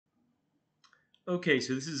Okay,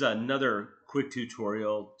 so this is another quick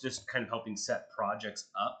tutorial, just kind of helping set projects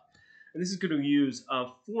up. And this is going to use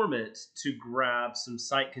FormIt to grab some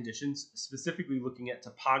site conditions, specifically looking at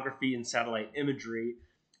topography and satellite imagery.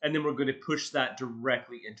 And then we're going to push that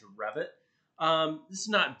directly into Revit. This is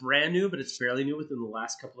not brand new, but it's fairly new within the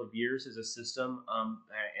last couple of years as a system,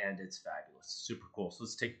 and it's fabulous, super cool. So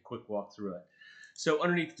let's take a quick walk through it. So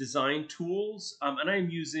underneath Design Tools, and I'm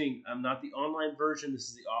using not the online version, this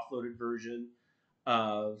is the offloaded version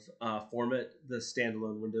of FormIt, the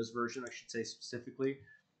standalone Windows version, I should say specifically.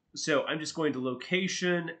 So I'm just going to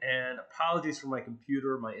Location, and apologies for my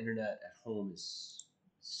computer. My internet at home is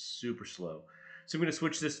super slow. So I'm going to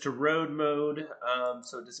switch this to road mode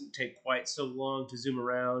so it doesn't take quite so long to zoom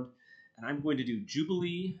around. And I'm going to do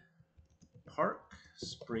Jubilee Park,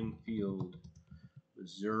 Springfield,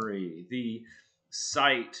 Missouri, the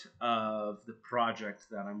site of the project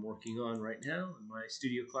that I'm working on right now in my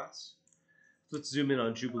studio class. Let's zoom in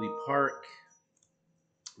on Jubilee Park,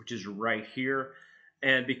 which is right here.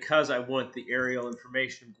 And because I want the aerial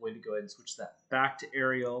information, I'm going to go ahead and switch that back to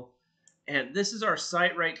aerial. And this is our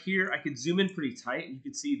site right here. I can zoom in pretty tight. You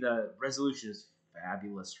can see the resolution is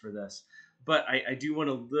fabulous for this. But I do want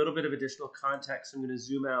a little bit of additional context. I'm going to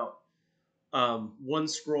zoom out one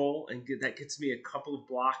scroll, and that gets me a couple of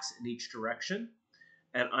blocks in each direction.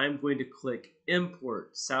 And I'm going to click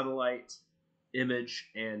Import Satellite Image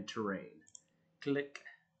and Terrain. Click.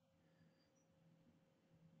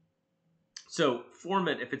 So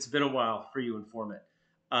FormIt, if it's been a while for you in FormIt,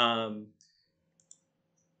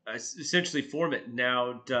 essentially FormIt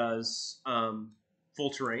now does full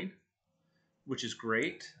terrain, which is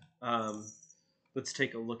great. Let's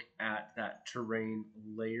take a look at that terrain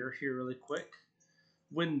layer here really quick.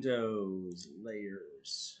 Windows,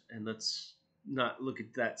 layers, and let's not look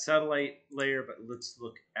at that satellite layer, but let's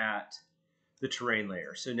look at the terrain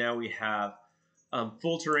layer. So now we have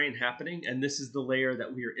full terrain happening, and this is the layer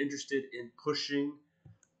that we are interested in pushing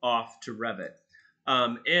off to Revit.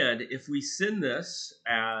 And if we send this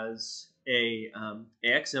as a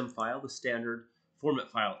AXM file, the standard FormIt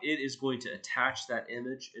file, it is going to attach that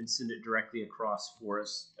image and send it directly across for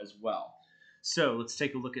us as well. So let's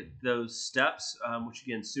take a look at those steps, which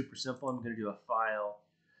again, super simple. I'm going to do a file,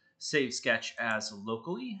 save sketch as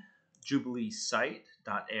locally, Jubilee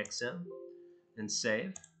site.axm, and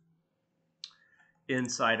save.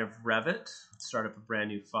 Inside of Revit, start up a brand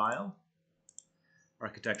new file,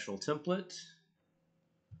 architectural template,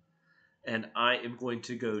 and I am going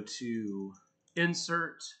to go to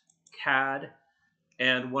Insert, CAD,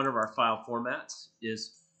 and one of our file formats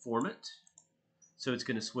is FormIt. So it's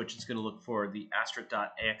going to switch, it's going to look for the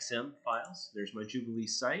asterisk.axm files. There's my Jubilee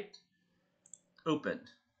site, opened.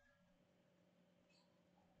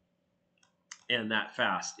 And that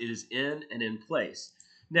fast. It is in and in place.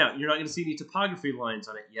 Now, you're not going to see any topography lines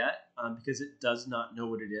on it yet because it does not know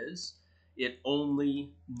what it is. It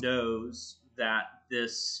only knows that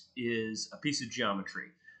this is a piece of geometry.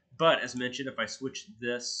 But as mentioned, if I switch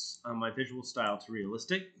this, my visual style to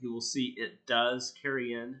realistic, you will see it does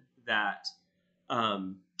carry in that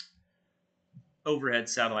overhead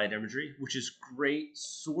satellite imagery, which is great,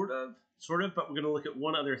 sort of, but we're going to look at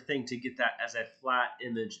one other thing to get that as a flat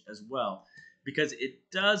image as well, because it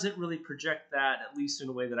doesn't really project that, at least in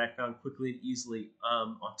a way that I found quickly and easily,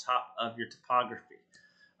 on top of your topography.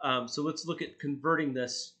 So let's look at converting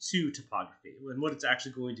this to topography. And what it's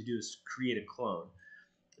actually going to do is create a clone.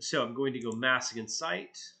 So I'm going to go Mask and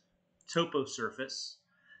Site, Topo Surface,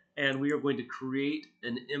 and we are going to create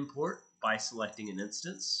an import by selecting an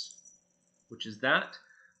instance, which is that.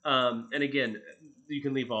 And again, you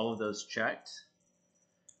can leave all of those checked.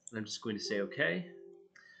 And I'm just going to say OK.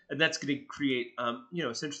 And that's going to create,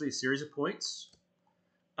 essentially a series of points.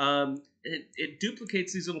 It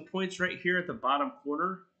duplicates these little points right here at the bottom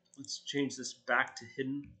corner. Let's change this back to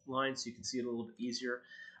hidden line so you can see it a little bit easier.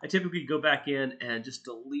 I typically go back in and just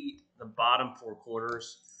delete the bottom four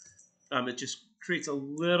corners. It just creates a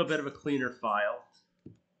little bit of a cleaner file.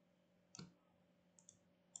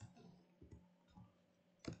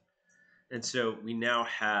 And so we now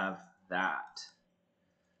have that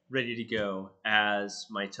ready to go as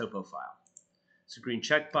my topo file. So green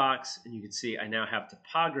checkbox, and you can see I now have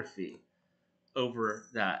topography over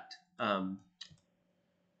that,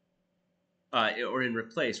 or in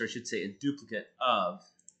replace, or I should say in duplicate of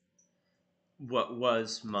what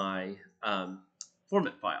was my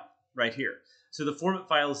FormIt file right here. So the FormIt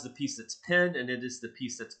file is the piece that's pinned, and it is the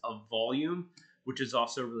piece that's of volume, which is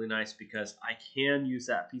also really nice because I can use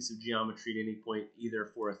that piece of geometry at any point, either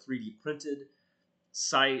for a 3D printed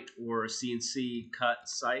site or a CNC cut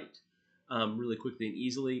site really quickly and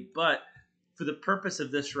easily. But For the purpose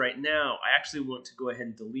of this right now, I actually want to go ahead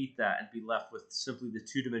and delete that and be left with simply the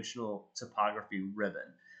two-dimensional topography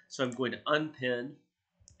ribbon. So I'm going to unpin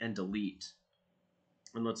and delete.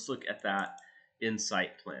 And let's look at that in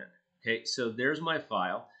Site Plan. Okay, so there's my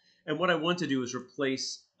file. And what I want to do is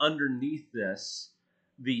replace underneath this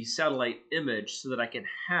the satellite image so that I can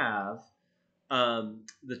have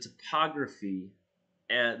the topography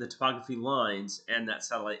and the topography lines and that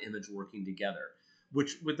satellite image working together.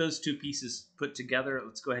 Which, with those two pieces put together,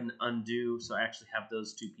 let's go ahead and undo. So I actually have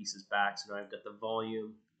those two pieces back. So now I've got the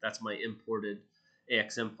volume, that's my imported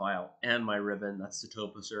AXM file, and my ribbon, that's the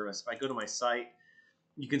topo service. If I go to my site,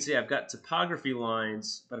 you can see I've got topography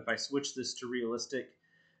lines, but if I switch this to realistic,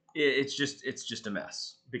 it's just a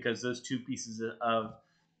mess because those two pieces of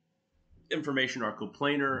information are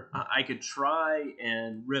coplanar. I could try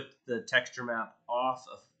and rip the texture map off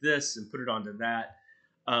of this and put it onto that,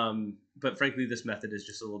 but frankly, this method is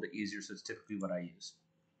just a little bit easier, so it's typically what I use.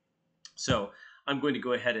 So I'm going to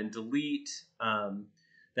go ahead and delete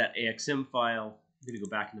that AXM file. I'm going to go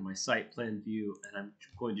back into my site plan view, and I'm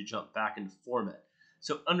going to jump back into FormIt.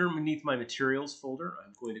 So underneath my materials folder,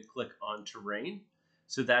 I'm going to click on terrain.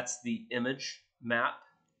 So that's the image map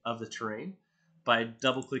of the terrain. By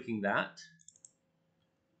double clicking that,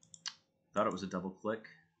 thought it was a double click.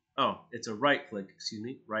 Oh, it's a right click, excuse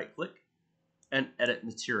me, right click and edit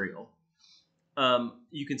material.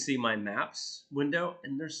 You can see my maps window,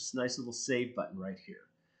 and there's this nice little save button right here.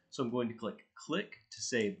 So I'm going to click to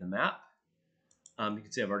save the map. You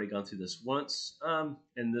can see I've already gone through this once,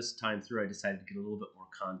 and this time through I decided to get a little bit more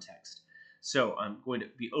context. So I'm going to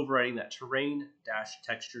be overwriting that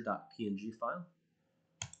terrain-texture.png file.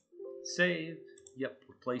 Save, yep,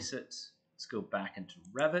 replace it. Let's go back into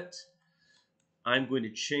Revit. I'm going to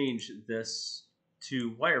change this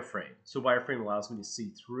to wireframe. So wireframe allows me to see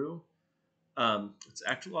through. I'll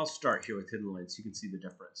start here with hidden lines so you can see the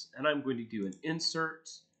difference. And I'm going to do an insert,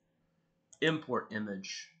 import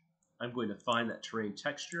image. I'm going to find that terrain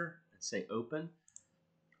texture and say open.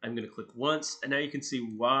 I'm going to click once, and now you can see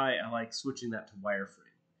why I like switching that to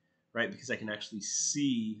wireframe, right? Because I can actually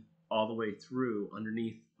see all the way through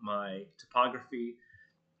underneath my topography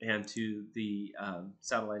and to the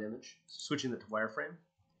satellite image. Switching that to wireframe,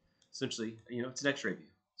 essentially, it's an X-ray view.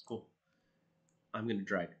 It's cool. I'm going to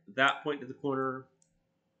drag that point to the corner,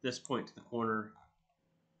 this point to the corner.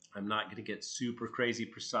 I'm not going to get super crazy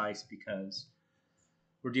precise because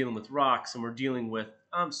we're dealing with rocks and we're dealing with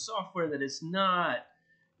software that is not,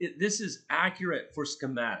 this is accurate for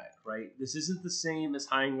schematic, right? This isn't the same as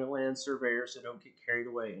hiring a land surveyor, so don't get carried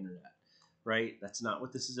away, internet, right? That's not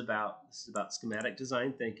what this is about. This is about schematic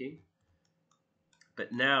design thinking.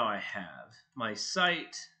 But now I have my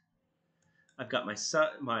site, I've got my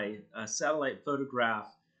satellite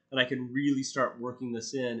photograph, and I can really start working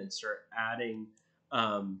this in and start adding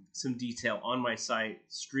some detail on my site,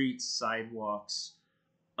 streets, sidewalks,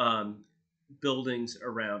 buildings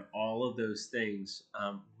around all of those things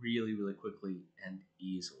really, really quickly and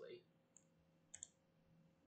easily.